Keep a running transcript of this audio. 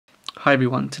Hi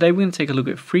everyone, today we're going to take a look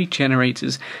at 3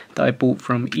 generators that I bought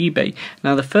from eBay.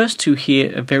 Now the first 2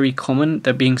 here are very common,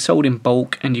 they're being sold in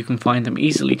bulk and you can find them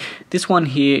easily. This one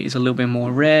here is a little bit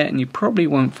more rare and you probably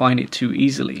won't find it too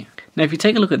easily. Now if you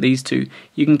take a look at these 2,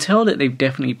 you can tell that they've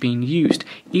definitely been used.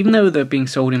 Even though they're being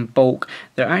sold in bulk,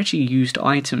 they're actually used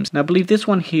items. Now I believe this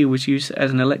one here was used as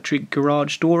an electric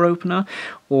garage door opener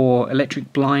or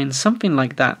electric blind, something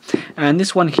like that. And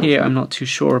this one here I'm not too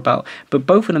sure about, but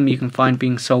both of them you can find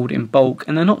being sold in bulk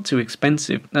and they're not too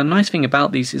expensive. Now the nice thing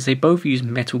about these is they both use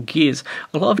metal gears.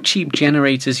 A lot of cheap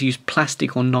generators use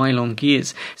plastic or nylon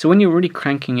gears, so when you're really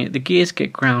cranking it, the gears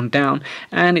get ground down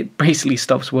and it basically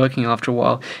stops working after a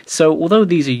while. So although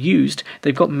these are used,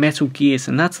 they've got metal gears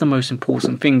and that's the most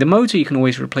important thing. The motor you can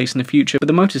always replace in the future, but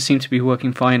the motors seem to be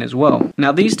working fine as well.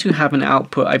 Now these 2 have an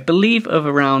output I believe of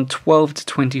around 12 to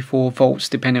 24 volts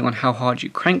depending on how hard you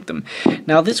crank them.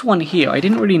 Now this one here I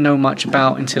didn't really know much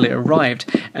about until it arrived,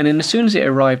 and then as soon as it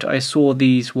arrived I saw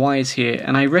these wires here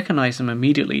and I recognized them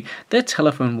immediately. They're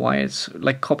telephone wires,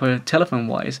 like copper telephone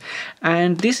wires,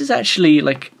 and this is actually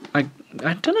like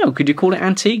I don't know, could you call it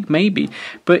antique? Maybe.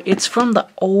 But it's from the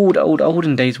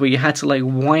olden days where you had to like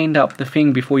wind up the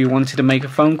thing before you wanted to make a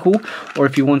phone call, or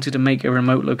if you wanted to make a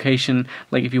remote location,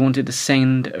 like if you wanted to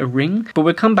send a ring. But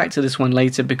we'll come back to this one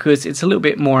later because it's a little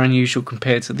bit more unusual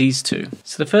compared to these 2.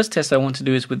 So the first test I want to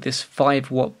do is with this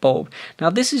 5-watt bulb. Now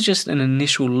this is just an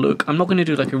initial look. I'm not going to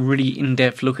do like a really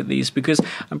in-depth look at these because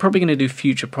I'm probably going to do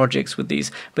future projects with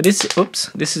these. But this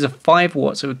is a 5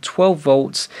 watt, so 12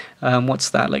 volts, what's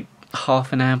that, like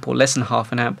half an amp or less than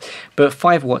half an amp, but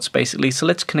 5 watts basically. So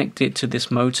let's connect it to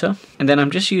this motor, and then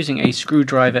I'm just using a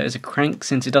screwdriver as a crank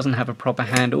since it doesn't have a proper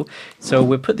handle. So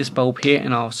we'll put this bulb here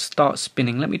and I'll start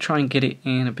spinning. Let me try and get it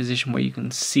in a position where you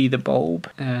can see the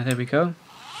bulb. There we go.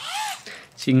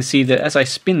 So you can see that as I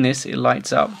spin this it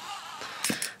lights up.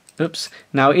 Oops.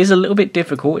 Now it is a little bit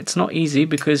difficult, it's not easy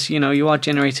because you know you are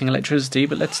generating electricity,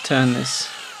 but let's turn this.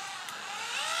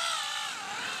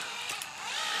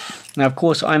 Now of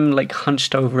course I'm like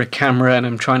hunched over a camera and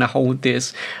I'm trying to hold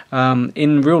this.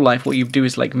 In real life what you do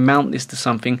is like mount this to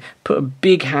something, put a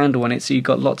big handle on it so you've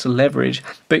got lots of leverage,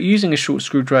 but using a short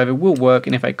screwdriver will work,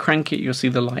 and if I crank it you'll see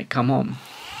the light come on.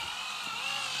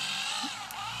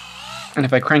 And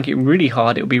if I crank it really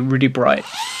hard it'll be really bright.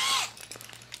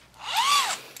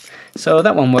 So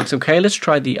that one works okay. Let's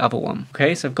try the other one.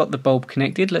 Okay, so I've got the bulb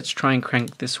connected, let's try and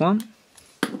crank this one.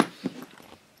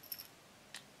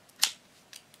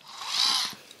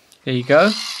 There you go.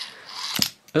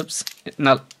 Oops.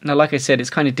 Now like I said,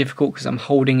 it's kind of difficult because I'm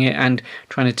holding it and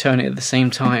trying to turn it at the same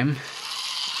time.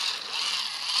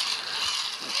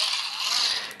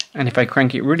 And if I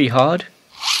crank it really hard,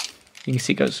 you can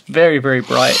see it goes very, very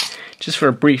bright, just for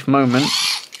a brief moment.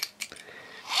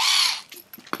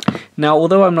 Now,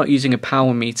 although I'm not using a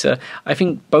power meter, I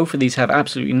think both of these have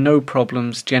absolutely no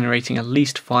problems generating at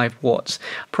least 5 watts.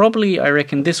 Probably, I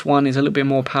reckon this one is a little bit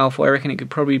more powerful. I reckon it could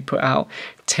probably put out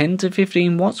 10 to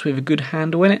 15 watts with a good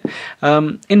handle in it.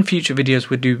 In future videos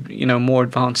we'll do, you know, more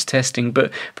advanced testing,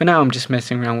 but for now I'm just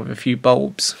messing around with a few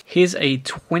bulbs. Here's a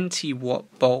 20 watt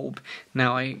bulb.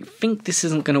 Now I think this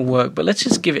isn't going to work, but let's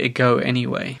just give it a go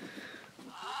anyway.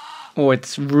 Oh,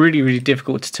 it's really, really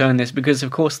difficult to turn this because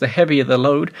of course the heavier the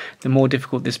load, the more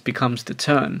difficult this becomes to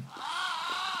turn.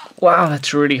 Wow,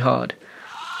 that's really hard.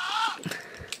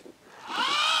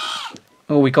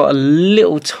 Oh, we got a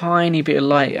little tiny bit of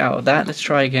light out of that. Let's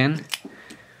try again.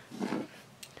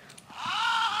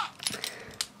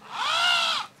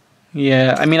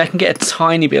 Yeah, I mean I can get a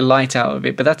tiny bit of light out of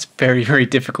it, but that's very, very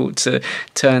difficult to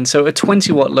turn. So a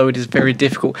 20 watt load is very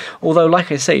difficult. Although, like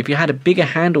I say, if you had a bigger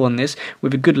handle on this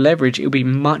with a good leverage, it would be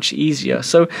much easier.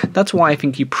 So that's why I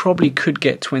think you probably could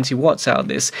get 20 watts out of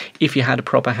this if you had a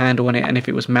proper handle on it and if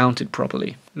it was mounted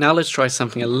properly. Now let's try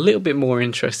something a little bit more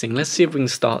interesting. Let's see if we can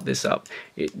start this up.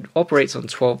 It operates on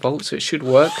 12 volts, so it should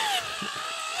work.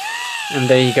 And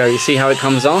there you go, you see how it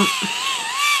comes on?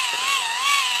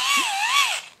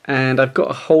 And I've got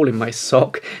a hole in my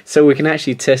sock so we can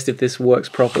actually test if this works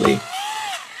properly.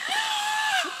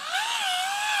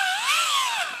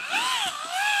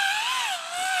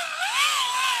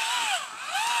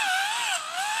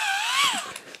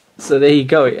 So there you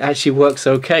go, it actually works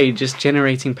okay, just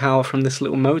generating power from this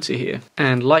little motor here.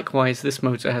 And likewise this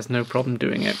motor has no problem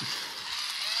doing it.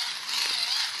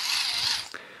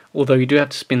 Although you do have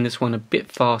to spin this one a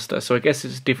bit faster, so I guess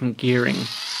it's different gearing.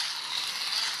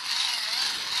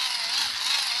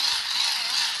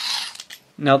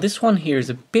 Now this one here is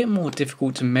a bit more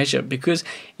difficult to measure because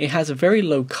it has a very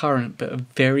low current but a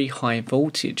very high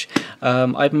voltage.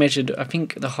 I've measured, I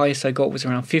think the highest I got was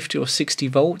around 50 or 60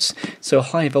 volts, so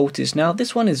high voltage. Now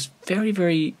this one is very,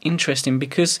 very interesting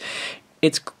because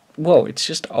it's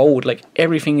just old. Like,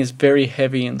 everything is very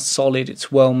heavy and solid.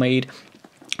 It's well made.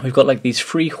 We've got like these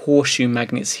 3 horseshoe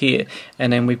magnets here,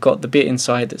 and then we've got the bit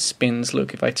inside that spins.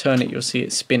 Look, if I turn it, you'll see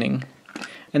it spinning.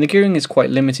 And the gearing is quite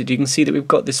limited. You can see that we've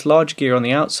got this large gear on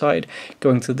the outside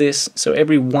going to this, so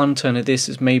every 1 turn of this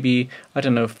is maybe, I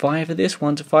don't know, 5 of this,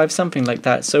 1 to 5, something like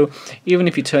that. So even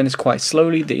if you turn this quite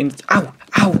slowly, ow,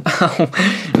 ow, ow.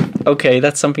 Okay,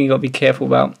 that's something you got to be careful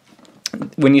about.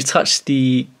 When you touch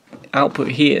the output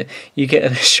here, you get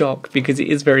a shock because it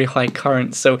is very high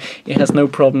current, so it has no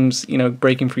problems, you know,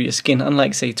 breaking through your skin,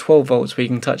 unlike say 12 volts where you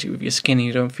can touch it with your skin and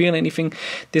you don't feel anything.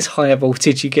 This higher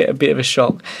voltage, you get a bit of a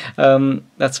shock.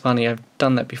 That's funny, I've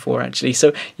done that before actually,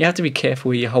 so you have to be careful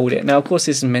where you hold it. Now of course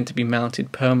this is meant to be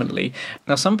mounted permanently.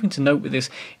 Now something to note with this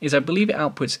is I believe it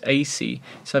outputs AC,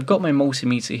 so I've got my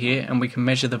multimeter here and we can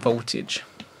measure the voltage.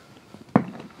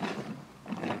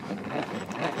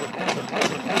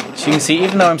 So you can see,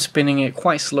 even though I'm spinning it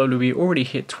quite slowly, we already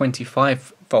hit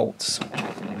 25 volts.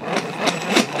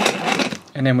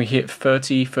 And then we hit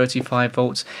 30, 35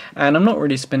 volts. And I'm not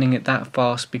really spinning it that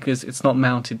fast because it's not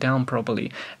mounted down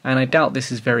properly. And I doubt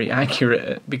this is very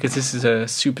accurate because this is a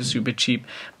super, super cheap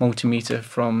multimeter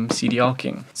from CDR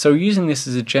King. So using this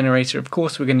as a generator, of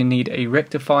course, we're going to need a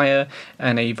rectifier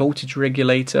and a voltage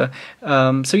regulator.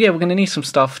 So yeah, we're going to need some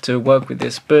stuff to work with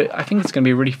this. But I think it's going to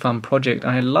be a really fun project.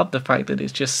 And I love the fact that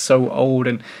it's just so old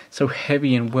and so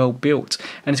heavy and well built.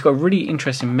 And it's got a really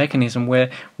interesting mechanism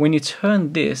where when you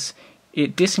turn this,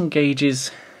 it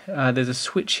disengages. There's a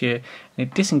switch here and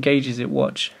it disengages it.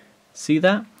 Watch, see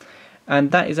that?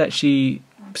 And that is actually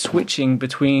switching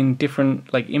between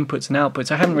different like inputs and outputs.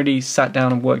 I haven't really sat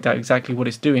down and worked out exactly what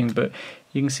it's doing, but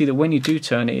you can see that when you do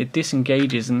turn it, it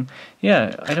disengages. And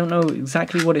yeah, I don't know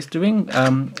exactly what it's doing.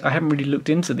 I haven't really looked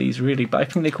into these really, but I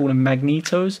think they call them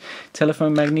magnetos,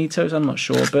 telephone magnetos, I'm not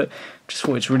sure, but just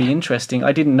thought it's really interesting.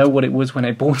 I didn't know what it was when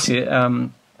I bought it.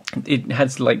 It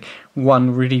has like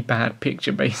one really bad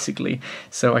picture basically,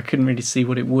 so I couldn't really see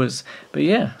what it was. But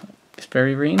yeah, it's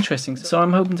very, very interesting. So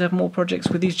I'm hoping to have more projects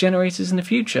with these generators in the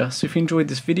future. So if you enjoyed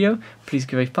this video, please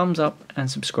give a thumbs up and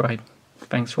subscribe.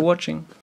 Thanks for watching.